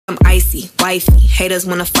icy, wifey. Haters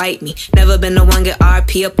wanna fight me. Never been the one get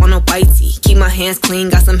RP up on a whitey. Keep my hands clean,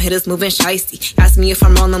 got some hitters moving shicey. Ask me if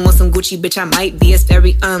I'm rolling with some Gucci, bitch, I might be. It's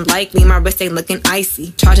very unlikely, my wrist ain't looking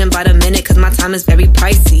icy. Charging by the minute, cause my time is very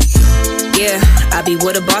pricey. Yeah, I be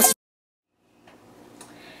with a boss.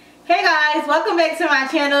 Hey guys, welcome back to my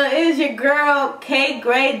channel. It is your girl, K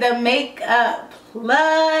Gray, the makeup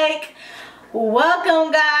plug.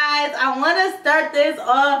 Welcome guys. I want to start this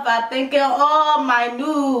off by thanking all my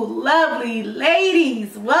new lovely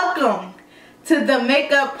ladies. Welcome to the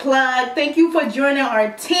makeup plug. Thank you for joining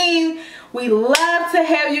our team. We love to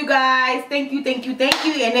have you guys. Thank you, thank you, thank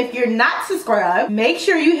you. And if you're not subscribed, make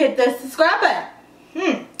sure you hit the subscribe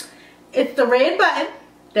button. It's the red button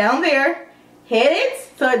down there. Hit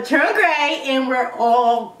it so it turns gray and we're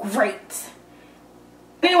all great.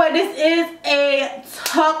 Anyway, this is a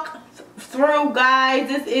talk through, guys.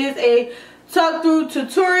 This is a talk through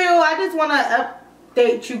tutorial. I just want to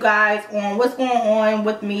update you guys on what's going on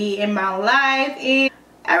with me in my life and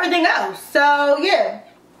everything else. So yeah,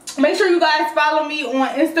 make sure you guys follow me on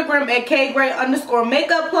Instagram at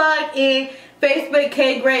kgray_makeup_plug and Facebook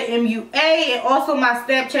kgray MUA, and also my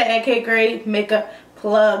Snapchat at kgray makeup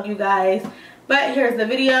plug, you guys. But here's the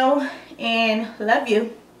video and love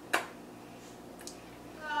you.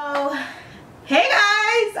 So hey guys,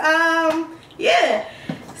 yeah,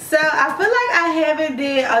 so I feel like I haven't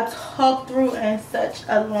did a talk through in such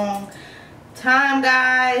a long time,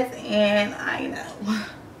 guys, and I know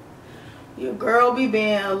your girl be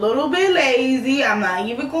being a little bit lazy. I'm not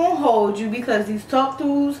even gonna hold you because these talk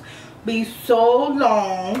throughs be so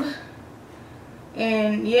long,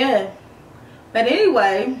 and yeah. But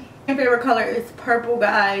anyway, my favorite color is purple,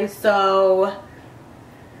 guys, so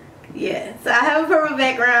yeah, so I have a purple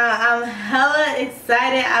background. I'm hella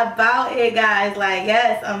excited about it, guys. Like,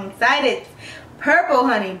 yes, I'm excited. Purple,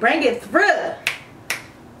 honey, bring it through.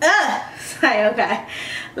 Okay,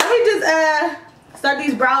 let me just start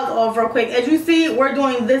these brows off real quick. As you see, we're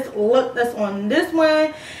doing this look that's on this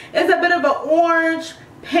one. It's a bit of an orange,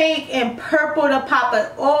 pink, and purple to pop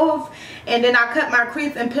it off. And then I cut my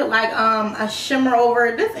crease and put like a shimmer over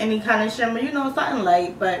it. This any kind of shimmer, you know, something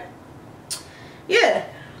light. But yeah,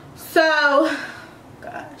 so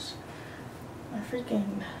gosh, my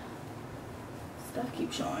freaking stuff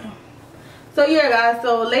keeps showing. So yeah guys,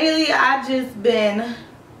 so lately I just been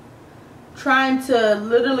trying to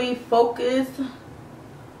literally focus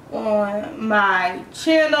on my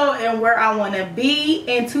channel and where I want to be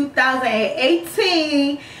in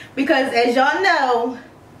 2018, because as y'all know,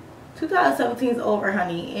 2017 is over,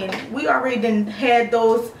 honey, and we already done had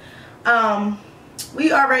those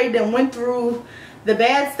we already done went through the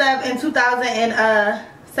bad stuff in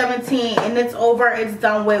 2017, and it's over, it's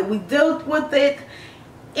done with, we dealt with it,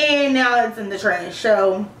 and now it's in the trash.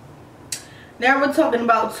 So now we're talking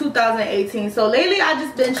about 2018. So lately I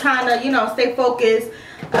just been trying to, you know, stay focused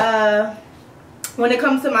when it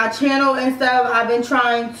comes to my channel and stuff. I've been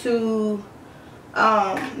trying to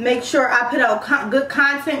make sure I put out good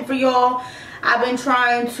content for y'all. I've been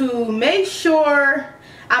trying to make sure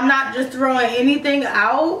I'm not just throwing anything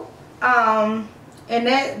out, and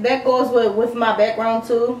that goes with my background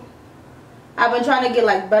too. I've been trying to get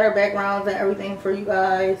like better backgrounds and everything for you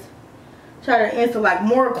guys. Try to answer like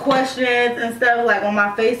more questions and stuff like on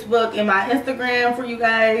my Facebook and my Instagram for you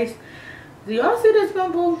guys. Do y'all see this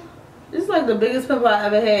pimple? This is like the biggest pimple I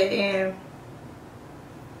ever had, and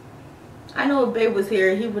I know if Babe was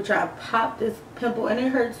here, he would try to pop this pimple, and it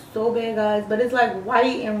hurts so bad, guys. But it's like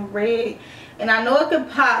white and red, and I know it can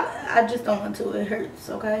pop. I just don't want to. It hurts,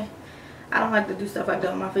 okay? I don't like to do stuff like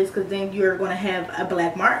that on my face, because then you're going to have a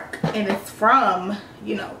black mark, and it's from,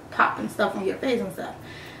 you know, popping stuff on your face and stuff.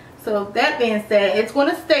 So that being said, it's going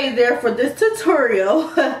to stay there for this tutorial.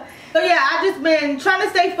 So yeah, I just been trying to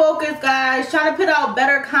stay focused, guys, trying to put out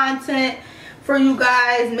better content for you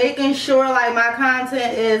guys, making sure like my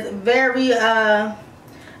content is very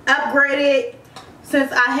upgraded, since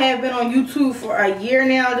I have been on YouTube for a year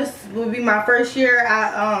now. This will be my first year.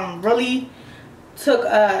 I really took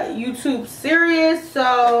YouTube serious.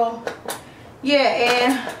 So yeah,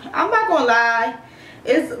 and I'm not gonna lie,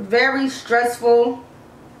 it's very stressful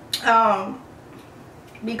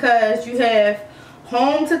because you have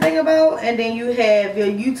home to think about, and then you have your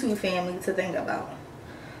YouTube family to think about.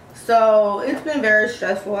 So it's been very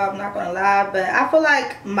stressful, I'm not gonna lie. But I feel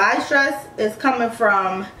like my stress is coming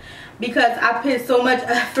from, because I put so much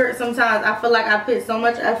effort. Sometimes I feel like I put so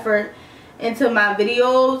much effort into my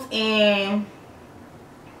videos, and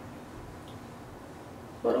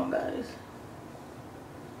hold on guys,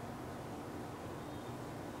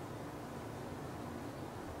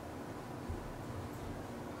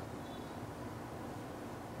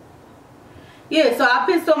 yeah, so I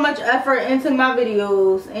put so much effort into my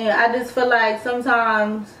videos, and I just feel like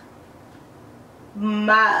sometimes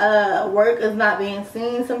my work is not being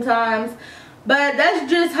seen sometimes. But that's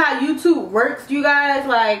just how YouTube works, you guys.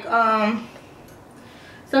 Like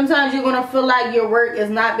sometimes you're gonna feel like your work is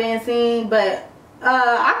not being seen, but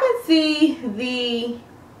I can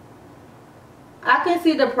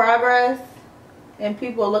see the progress and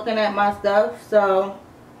people looking at my stuff. So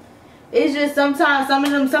it's just sometimes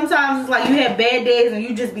sometimes it's like you have bad days and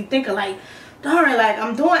you just be thinking like, darn, like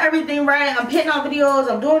I'm doing everything right, I'm hitting out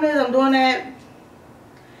videos, I'm doing this, I'm doing that,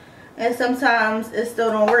 and sometimes it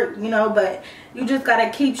still don't work, you know. But you just gotta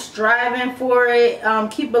keep striving for it,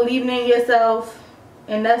 keep believing in yourself,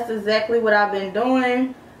 and that's exactly what I've been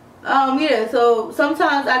doing. Yeah, so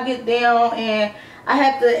sometimes I get down and I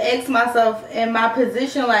have to ask myself in my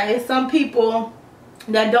position, like, it's some people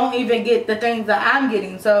that don't even get the things that I'm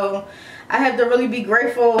getting. So I have to really be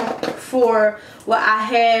grateful for what I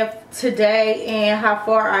have today and how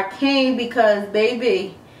far I came, because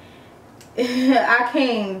baby, I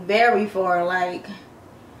came very far, like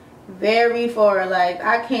very far. Like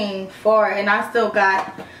I came far and I still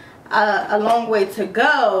got a long way to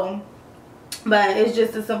go. But it's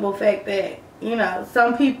just a simple fact that, you know,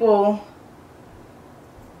 some people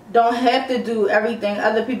don't have to do everything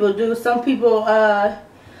other people do. Some people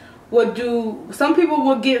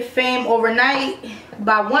will get fame overnight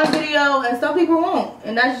by one video, and some people won't.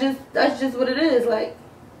 And that's just what it is. Like,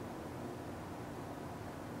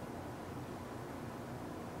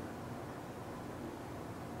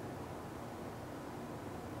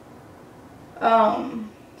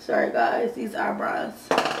 sorry guys, these eyebrows.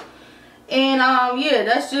 And yeah,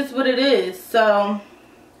 that's just what it is. So,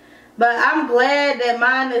 but I'm glad that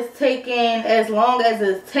mine is taking as long as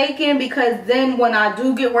it's taking, because then when I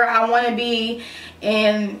do get where I want to be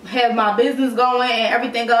and have my business going and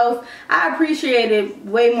everything goes, I appreciate it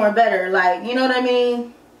way more better. Like, you know what I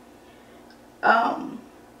mean?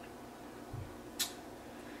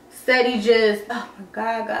 Steady just, oh my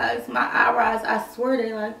god guys, my eyebrows, I swear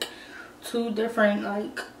they like two different,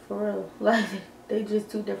 like for real, like they just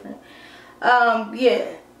two different.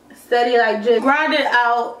 Yeah, steady, like just grind it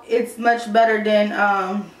out. It's much better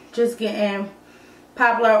than just getting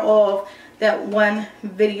popular off that one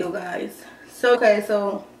video, guys. So okay,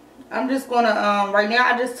 so I'm just gonna right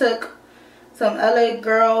now I just took some LA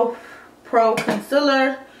Girl Pro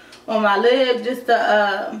concealer on my lid just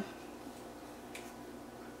to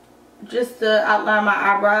outline my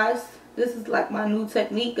eyebrows. This is like my new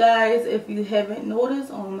technique, guys, if you haven't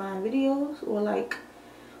noticed on my videos, or like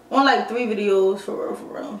on like 3 videos for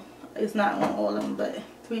real. It's not on all of them, but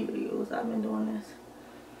 3 videos I've been doing this.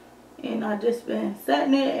 And I just been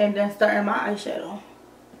setting it and then starting my eyeshadow.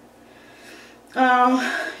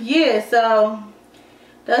 Yeah, so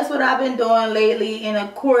that's what I've been doing lately. And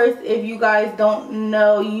of course, if you guys don't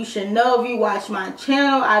know, you should know if you watch my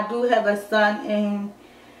channel. I do have a son, and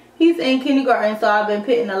he's in kindergarten, so I've been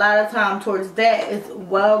putting a lot of time towards that as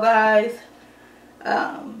well, guys.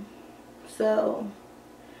 So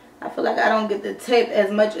I feel like I don't get to tape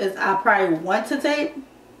as much as I probably want to tape,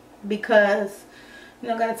 because, you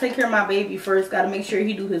know, gotta take care of my baby first. Gotta make sure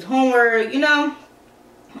he do his homework, you know.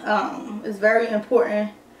 It's very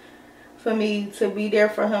important for me to be there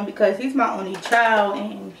for him, because he's my only child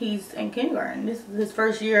and he's in kindergarten. This is his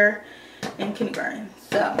first year in kindergarten.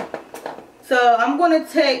 So I'm going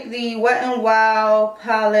to take the Wet n Wild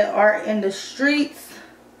palette Art in the Streets.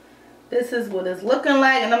 This is what it's looking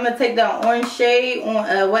like, and I'm going to take that orange shade on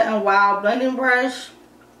a Wet n Wild blending brush,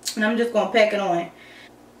 and I'm just going to pack it on.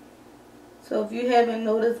 So if you haven't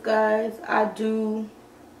noticed, guys, I do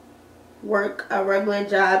work a regular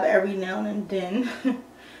job every now and then.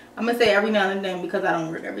 I'm going to say every now and then because I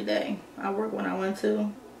don't work every day. I work when I want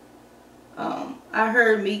to. I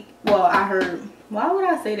heard Meek, why would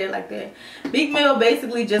I say that like that? Meek Mill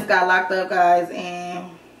basically just got locked up, guys,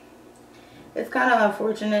 and it's kind of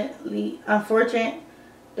unfortunate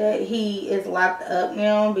that he is locked up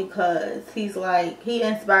now, because he's like, he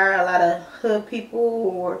inspired a lot of hood people,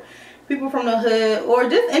 or people from the hood, or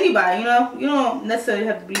just anybody, you know. You don't necessarily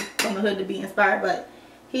have to be from the hood to be inspired, but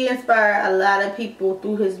he inspired a lot of people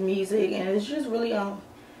through his music, and it's just really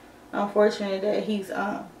unfortunate that he's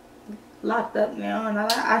locked up now. And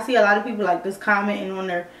I see a lot of people like this commenting on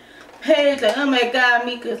their page like, oh my god,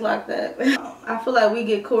 Meek is locked up. I feel like we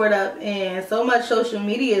get caught up in so much social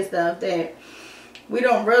media stuff that we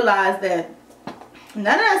don't realize that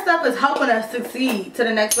none of that stuff is helping us succeed to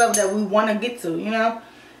the next level that we want to get to, you know.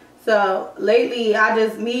 So lately,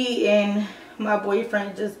 me and my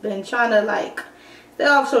boyfriend just been trying to like stay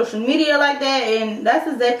off social media like that. And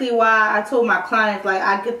that's exactly why I told my clients, like,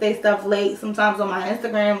 I get their stuff late sometimes on my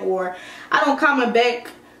Instagram, or I don't comment back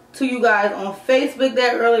to you guys on Facebook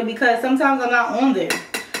that early because sometimes I'm not on there.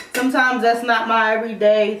 Sometimes that's not my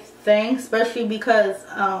everyday thing, especially because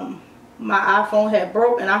my iPhone had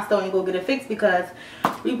broke and I still ain't go get it fixed because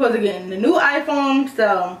we supposed to get the new iPhone.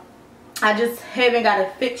 So I just haven't got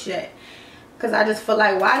it fixed yet because I just feel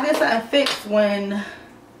like, why get something fixed when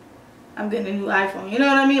I'm getting a new iPhone? You know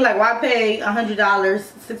what I mean? Like, why pay $100,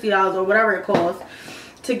 $60 or whatever it costs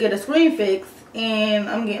to get a screen fixed and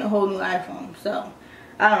I'm getting a whole new iPhone? So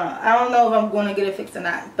I don't know if I'm going to get it fixed or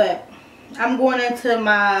not, but I'm going into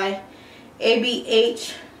my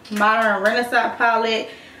ABH Modern Renaissance palette,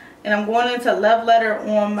 and I'm going into Love Letter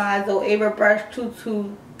on my Zoeva brush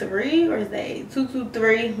 223, or is that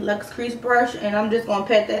 223 Luxe Crease brush, and I'm just going to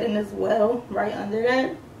pat that in as well, right under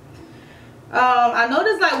that. I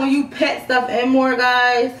noticed, like, when you pat stuff in more,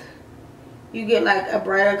 guys, you get like a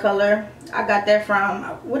brighter color. I got that from,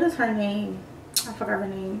 what is her name? I forgot her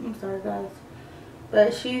name. I'm sorry, guys.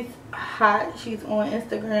 But she's hot. She's on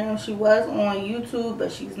Instagram. She was on YouTube, but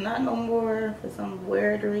she's not no more for some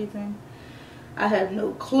weird reason. I have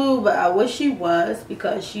no clue, but I wish she was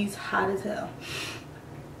because she's hot as hell.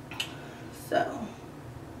 So,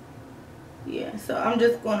 yeah. So, I'm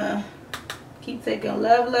just going to keep taking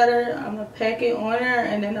Love Letter. I'm going to pack it on her,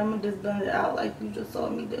 and then I'm going to just blend it out like you just saw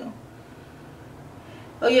me do.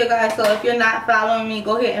 Oh yeah, guys, so if you're not following me,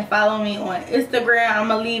 go ahead and follow me on Instagram. I'm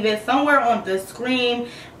gonna leave it somewhere on the screen.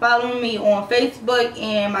 Follow me on Facebook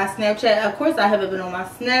and my Snapchat. Of course, I haven't been on my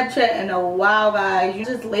Snapchat in a while, guys. You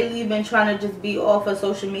just lately been trying to just be off of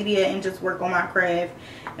social media and just work on my craft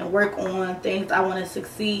and work on things I want to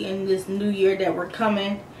succeed in this new year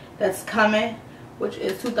that's coming, which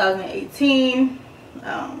is 2018.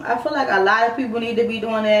 I feel like a lot of people need to be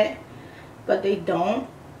doing that, but they don't.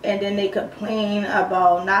 And then they complain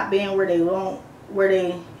about not being where they want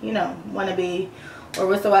to be or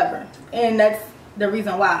whatsoever. And that's the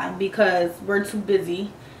reason why, because we're too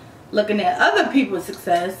busy looking at other people's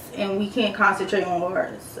success and we can't concentrate on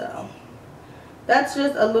ours. So that's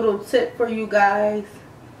just a little tip for you guys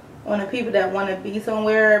on the people that want to be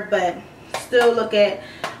somewhere but still look at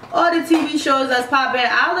all the TV shows that's popping.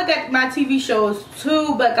 I look at my TV shows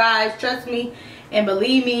too, but guys, trust me and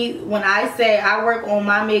believe me when I say I work on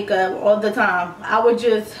my makeup all the time. I would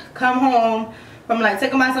just come home from like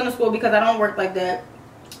taking my son to school, because I don't work like that,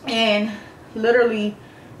 and literally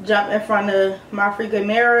jump in front of my freaking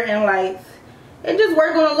mirror and lights and just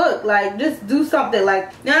work on a look. Like, just do something.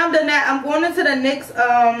 Like, now I'm done that, I'm going into the NYX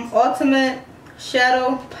Ultimate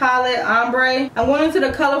Shadow Palette Ombre. I'm going into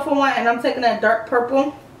the colorful one, and I'm taking that dark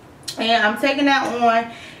purple, and I'm taking that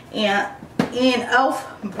on and in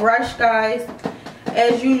e.l.f. brush, guys.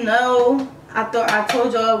 As you know, I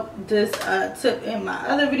told y'all this tip in my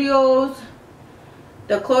other videos.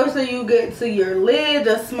 The closer you get to your lid,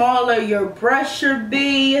 the smaller your brush should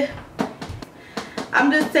be. I'm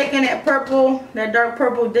just taking that purple, that dark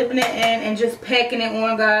purple, dipping it in and just packing it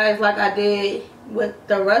on, guys, like I did with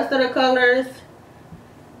the rest of the colors,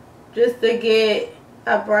 just to get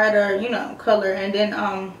a brighter, you know, color, and then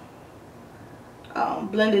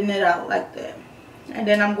blending it out like that. And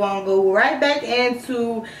then I'm going to go right back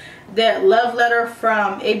into that Love Letter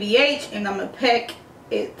from ABH, and I'm going to pack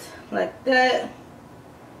it like that.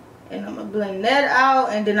 And I'm going to blend that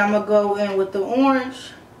out, and then I'm going to go in with the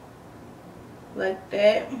orange like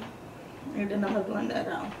that. And then I'm going to blend that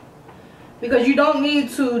out. Because you don't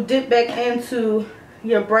need to dip back into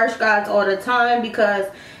your brush, guys, all the time, because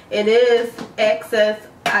it is excess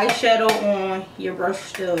eyeshadow on your brush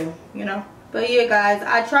still, you know. But yeah, guys,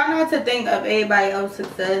 I try not to think of everybody else's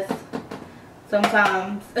success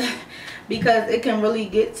sometimes because it can really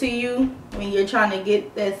get to you when you're trying to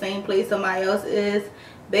get that same place somebody else is.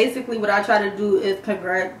 Basically, what I try to do is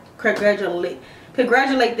congratulate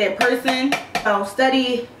that person.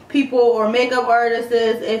 Study people or makeup artists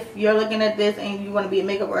if you're looking at this and you want to be a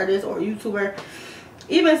makeup artist or YouTuber.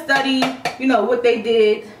 Even study, you know, what they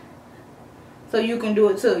did so you can do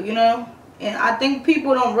it too, you know. And I think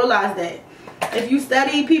people don't realize that. If you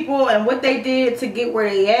study people and what they did to get where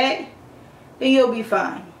they at, then you'll be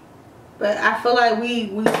fine. But I feel like we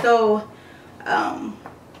so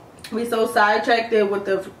sidetracked with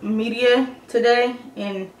the media today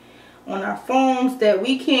and on our phones that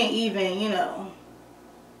we can't even, you know,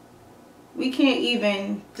 we can't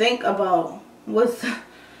even think about what's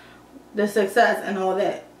the success and all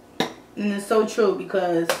that. And it's so true,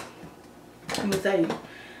 because let me tell you,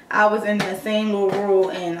 I was in that same little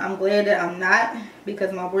rule, and I'm glad that I'm not,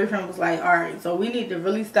 because my boyfriend was like, alright, so we need to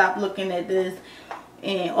really stop looking at this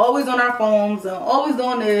and always on our phones and always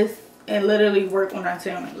doing this and literally work on our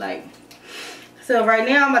talent. Like, so right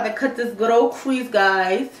now I'm about to cut this good old crease,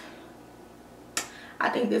 guys. I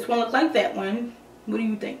think this one looks like that one. What do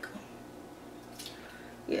you think?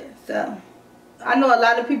 Yeah, so I know a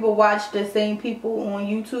lot of people watch the same people on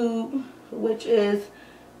YouTube, which is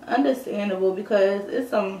understandable because it's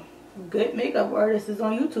some good makeup artists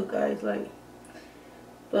on YouTube, guys. Like,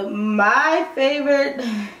 but my favorite,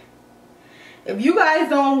 if you guys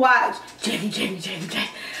don't watch Jackie,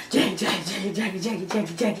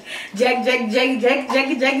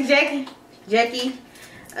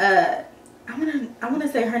 I wanna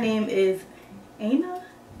say her name is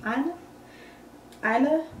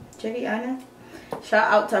Jackie Aina.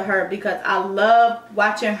 Shout out to her because I love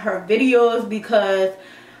watching her videos because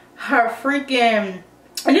her freaking,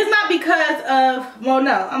 and it's not because of, well,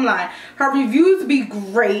 no, I'm lying. Her reviews be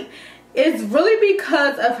great. It's really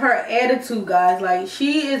because of her attitude, guys. Like,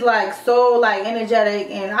 she is like so like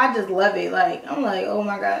energetic and I just love it. Like, I'm like, oh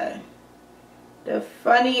my god, the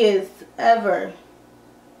funniest ever.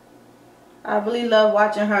 I really love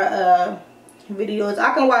watching her videos.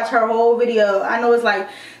 I can watch her whole video. I know it's like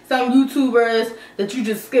some YouTubers that you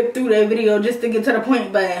just skip through their video just to get to the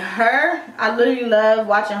point, but her, I literally love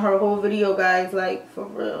watching her whole video, guys. Like, for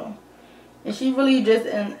real. And she really just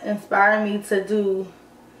inspired me to do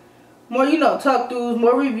more, you know, talk throughs,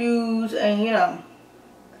 more reviews, and, you know,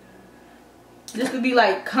 just to be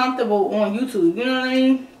like comfortable on YouTube, you know what I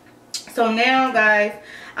mean? So now, guys,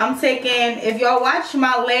 I'm taking, if y'all watched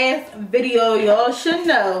my last video, y'all should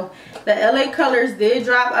know that LA Colors did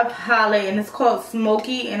drop a palette and it's called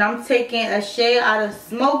Smoky, and I'm taking a shade out of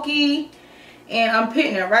Smoky and I'm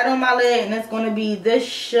putting it right on my lid, and it's going to be this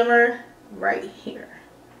shimmer right here.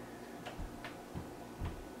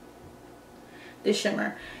 This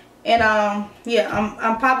shimmer. And yeah,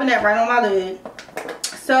 I'm popping that right on my lid.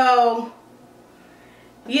 So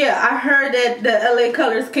yeah, I heard that the LA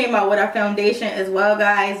Colors came out with a foundation as well,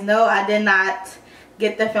 guys. No, I did not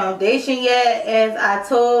get the foundation yet. As I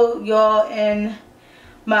told y'all in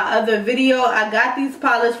my other video, I got these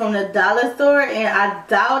palettes from the dollar store, and I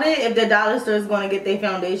doubt it if the dollar store is going to get their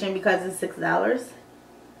foundation because it's $6.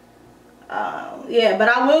 Yeah, but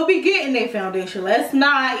I will be getting their foundation. Let's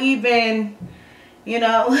not even, you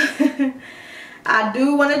know, I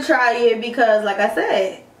do want to try it because, like I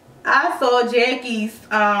said, I saw Jackie's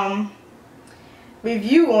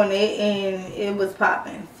review on it and it was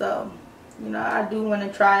popping. So, you know, I do want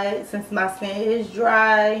to try it since my skin is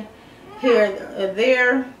dry here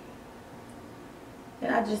there.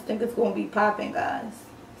 And I just think it's going to be popping, guys.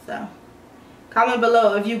 So, comment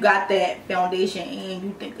below if you got that foundation and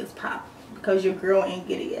you think it's popping because your girl ain't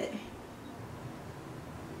get it yet.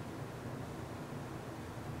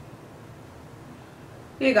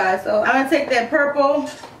 Here, guys, so I'm going to take that purple.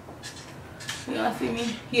 Y'all see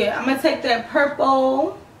me? Yeah, I'm going to take that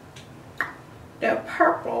purple. I'm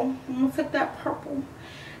going to take that purple.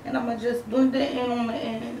 And I'm going to just blend it in on the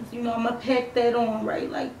ends. You know, I'm going to pack that on right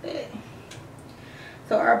like that.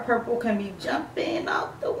 So our purple can be jumping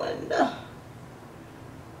out the window.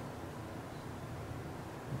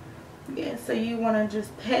 Yeah, so you want to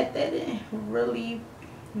just pat that in really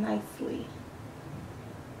nicely.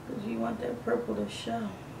 Because you want that purple to show.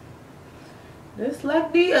 Just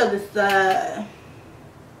like the other side.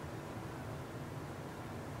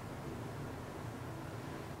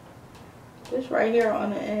 This right here on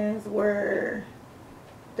the ends where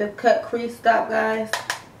the cut crease stop, guys.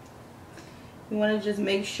 You want to just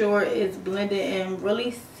make sure it's blended in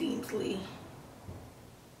really seamlessly.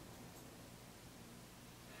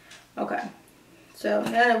 Okay. So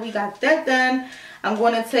now that we got that done, I'm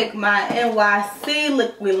going to take my NYC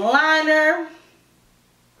liquid liner.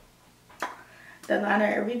 The liner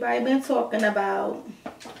everybody been talking about.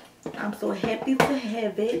 I'm so happy to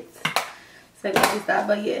have it.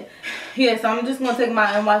 But yeah, so I'm just gonna take my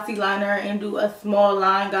NYC liner and do a small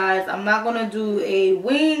line, guys. I'm not gonna do a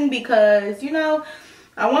wing because, you know,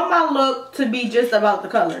 I want my look to be just about the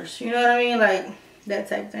colors, you know what I mean, like that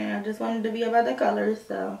type of thing. I just wanted to be about the colors.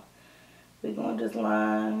 So we're gonna just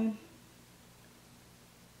line.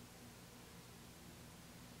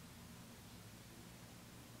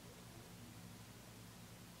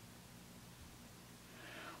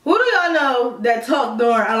 Who do y'all know that talk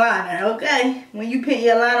during a liner, okay? When you put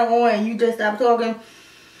your liner on and you just stop talking.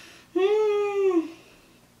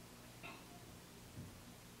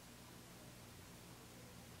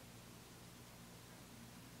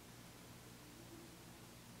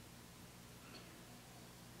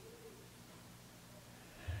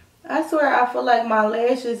 I swear I feel like my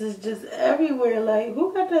lashes is just everywhere. Like,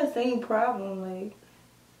 who got that same problem? Like,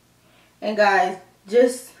 and guys,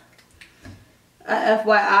 Just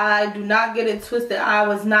FYI, do not get it twisted. I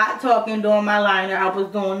was not talking during my liner. I was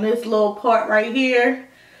doing this little part right here.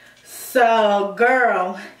 So,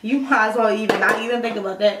 girl, you might as well not even think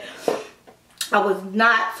about that. I was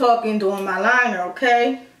not talking during my liner,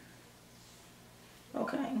 okay?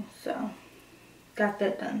 Okay, so got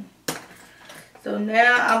that done. So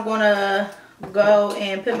now I'm gonna go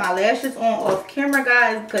and put my lashes on off camera,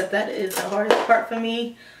 guys, because that is the hardest part for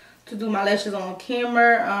me, to do my lashes on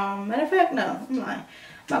camera. Matter of fact, no, I'm lying. I'm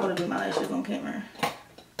not gonna do my lashes on camera.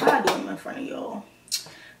 I'll do them in front of y'all.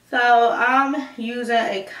 So I'm using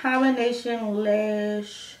a combination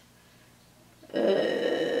lash.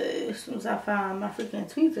 As soon as I find my freaking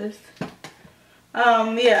tweezers.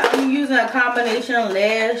 Yeah, I'm using a combination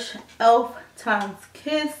lash elf times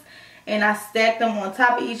kiss, and I stack them on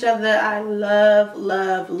top of each other. I love,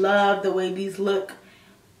 love, love the way these look.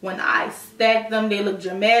 When I stack them, they look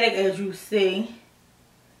dramatic, as you see.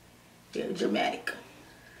 They're dramatic.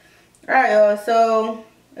 Alright, y'all, so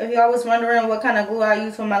if y'all was wondering what kind of glue I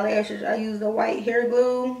use for my lashes, I use the white hair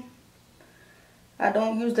glue. I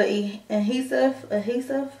don't use the adhesive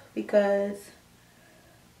because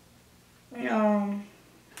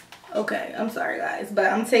okay, I'm sorry guys, but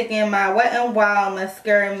I'm taking my Wet n Wild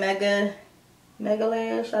mascara mega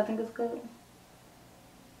lash, I think it's called.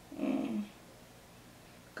 And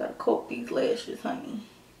gotta coat these lashes, honey.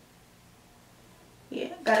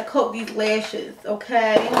 Yeah, gotta coat these lashes,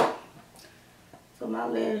 okay? So my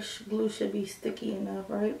lash glue should be sticky enough,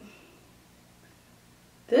 right?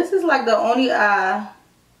 This is like the only eye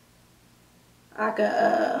I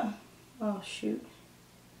can, oh shoot.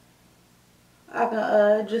 I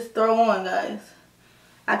can just throw on, guys.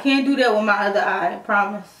 I can't do that with my other eye, I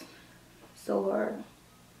promise. So hard.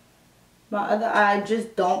 My other eye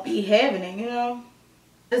just don't be having it, you know?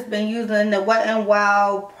 Just been using the Wet n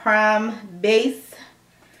Wild Prime Base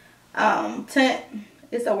tint.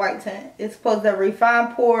 It's a white tint. It's supposed to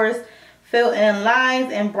refine pores, fill in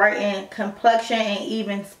lines, and brighten complexion and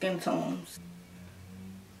even skin tones.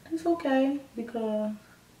 It's okay because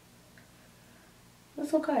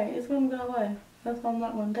it's okay. It's gonna go away. That's why I'm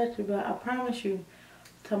not gonna touch you. But I promise you,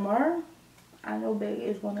 tomorrow, I know Big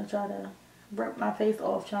is gonna try to rip my face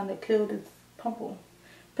off trying to kill this pimple.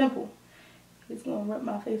 He's gonna rip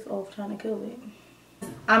my face off trying to kill it.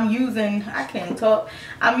 I'm using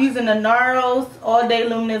the NARS All Day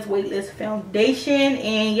Luminous Weightless Foundation,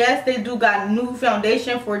 and yes, they do got new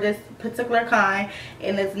foundation for this particular kind,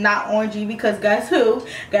 and it's not orangey because guess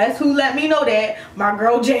who let me know that? My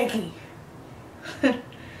girl Jackie.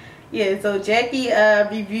 Yeah, so Jackie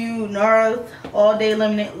reviewed NARS All Day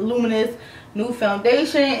Luminous new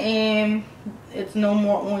foundation, and it's no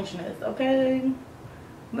more orangeness, okay?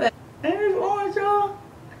 But there's orange, y'all.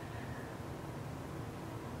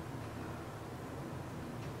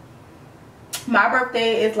 My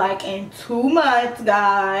birthday is like in 2 months,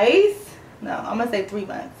 guys. No, I'm gonna say 3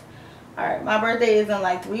 months. Alright, my birthday is in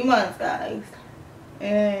like 3 months, guys.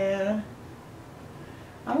 And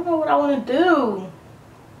I don't know what I want to do.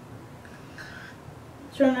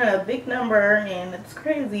 Turning a big number, and it's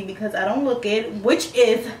crazy because I don't look it, which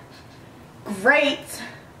is great.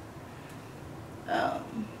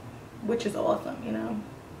 Which is awesome, you know.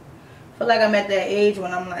 I feel like I'm at that age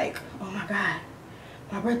when I'm like, oh my god,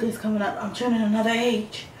 my birthday's coming up, I'm turning another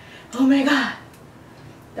age, oh my god.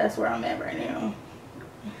 That's where I'm at right now.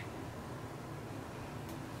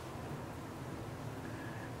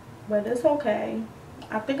 But it's okay.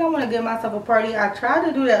 I think I want to give myself a party. I tried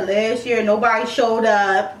to do that last year, nobody showed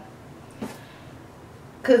up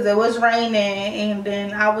because it was raining, and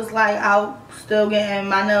then I was like out still getting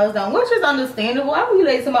my nails done, which is understandable. I be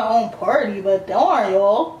late to my own party, but darn,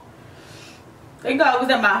 y'all, thank God I was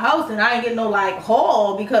at my house and I ain't getting no like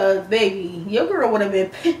haul, because baby, your girl would have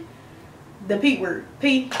been the P word,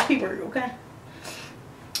 okay?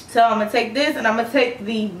 So I'm gonna take this, and I'm gonna take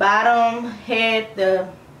the bottom head, the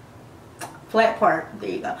flat part, there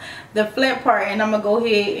you go, the flat part, and I'm gonna go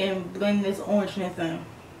ahead and blend this orangeness in.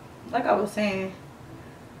 Like I was saying,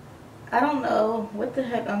 I don't know what the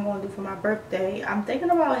heck I'm gonna do for my birthday. I'm thinking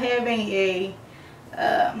about having a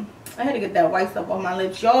I had to get that white stuff on my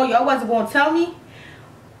lips. Y'all wasn't gonna tell me,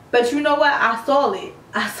 but you know what, I saw it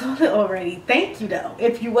already. Thank you though,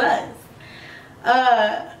 if you was.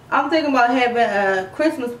 I'm thinking about having a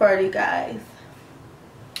Christmas party, guys.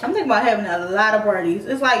 I'm thinking about having a lot of parties.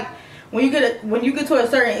 It's like when you get to a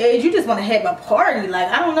certain age, you just want to have a party. Like,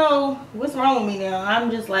 I don't know what's wrong with me now.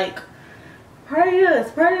 I'm just like, party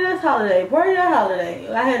this holiday, party that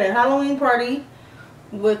holiday. I had a Halloween party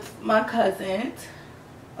with my cousins.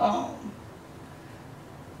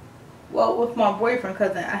 well, with my boyfriend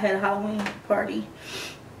cousin, I had a Halloween party.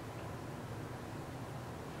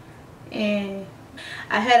 And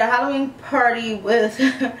I had a Halloween party with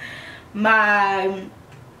my,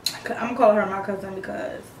 I'm calling her my cousin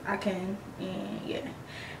because I can, and yeah.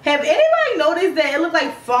 Have anybody noticed that it looked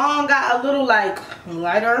like Fawn got a little like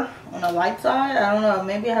lighter on the light side? I don't know,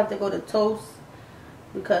 maybe I have to go to Toast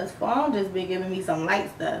because Fawn just been giving me some light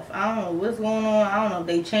stuff. I don't know what's going on. I don't know if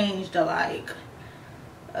they changed the like,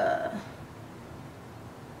 I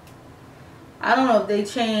don't know if they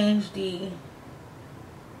changed the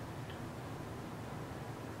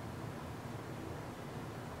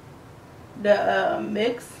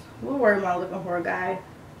mix. What word am I looking for, guy?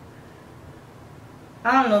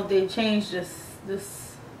 I don't know if they changed y'all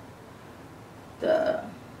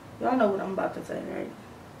know what I'm about to say, right?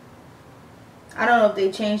 I don't know if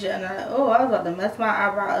they changed it, and oh, I was about to mess my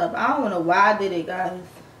eyebrow up. I don't know why I did it, guys.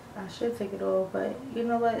 I should take it off, but you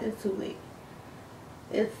know what? It's too late.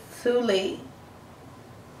 It's too late.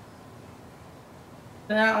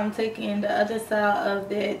 Now I'm taking the other side of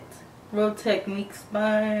that Real Technique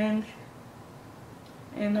sponge,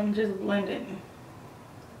 and I'm just blending.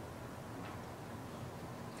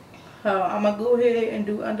 So I'm gonna go ahead and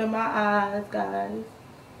do under my eyes, guys.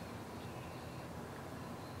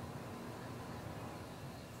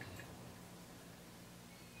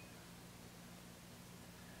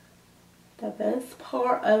 The best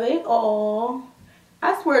part of it all,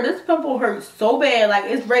 I swear this pimple hurts so bad, like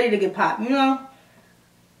it's ready to get popped, you know?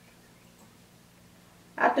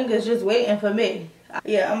 I think it's just waiting for me.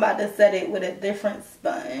 Yeah, I'm about to set it with a different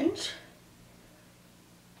sponge.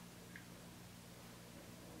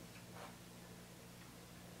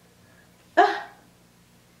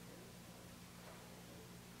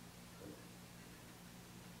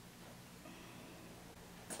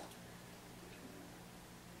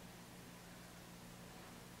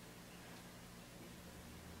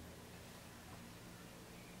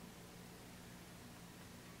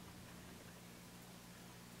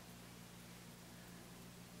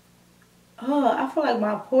 Oh, I feel like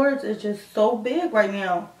my pores is just so big right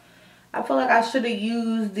now. I feel like I should have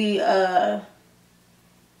used the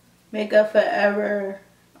Makeup Forever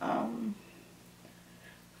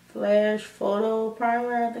Flash Photo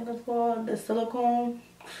Primer, I think it's called, the silicone.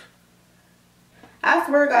 I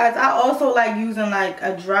swear, guys, I also like using like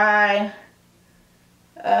a dry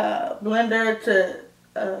blender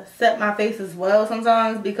to set my face as well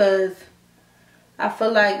sometimes, because I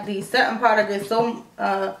feel like the setting powder gets so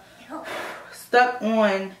stuck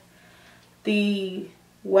on the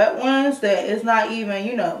wet ones that it's not even,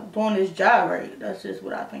 you know, doing this job right. That's just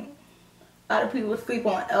what I think. A lot of people sleep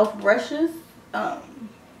on e.l.f. brushes. I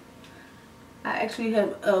actually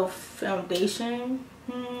have e.l.f. foundation,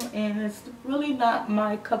 and it's really not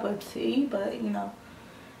my cup of tea, but you know,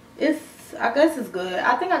 I guess it's good.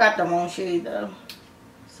 I think I got the wrong shade though,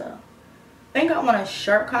 so I think I want a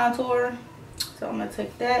sharp contour. So I'm gonna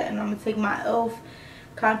take that, and I'm gonna take my e.l.f.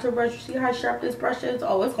 contour brush. See how sharp this brush is?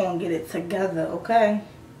 Oh, it's gonna get it together, okay?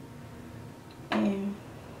 And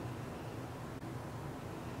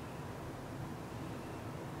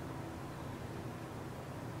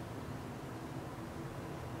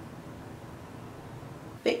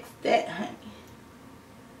fix that, honey.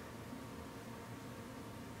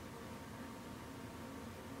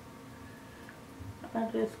 I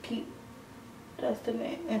just keep dusting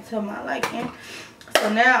it until my liking.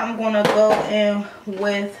 So now I'm gonna go in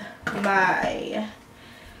with my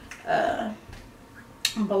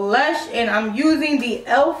blush, and I'm using the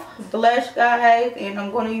e.l.f. blush, guys, and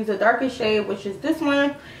I'm going to use the darkest shade, which is this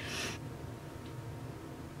one.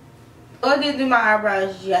 I didn't do my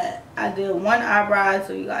eyebrows yet. I did one eyebrow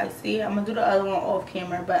so you guys see. I'm gonna do the other one off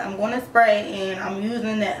camera, but I'm going to spray, and I'm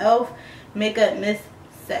using the e.l.f. Makeup Mist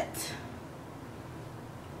Set.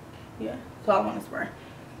 Yeah, so I want to spray.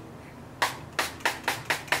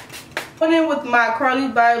 Put in with my Carly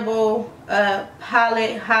Bible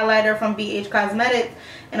palette highlighter from BH Cosmetics,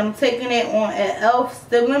 and I'm taking it on an e.l.f.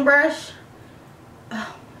 stippling brush.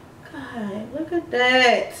 Oh my god, look at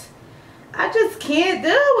that. I just can't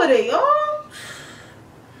deal with it, y'all.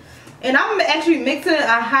 And I'm actually mixing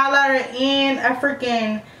a highlighter and a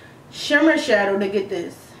freaking shimmer shadow to get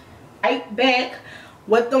this right back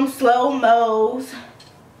with them slow-mos.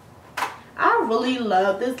 I really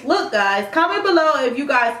love this look, guys. Comment below if you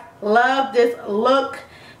guys love this look.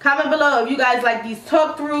 Comment below if you guys like these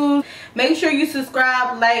tuck throughs. Make sure you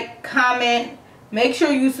subscribe, like, comment. Make sure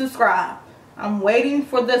you subscribe. I'm waiting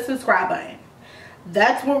for the subscribe button.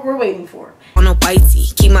 That's what we're waiting for. On a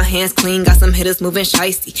whitey, keep my hands clean, got some hitters moving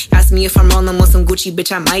shicey. Ask me if I'm rolling with some Gucci,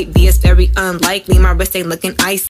 bitch, I might be. It's very unlikely, my wrist ain't looking icy.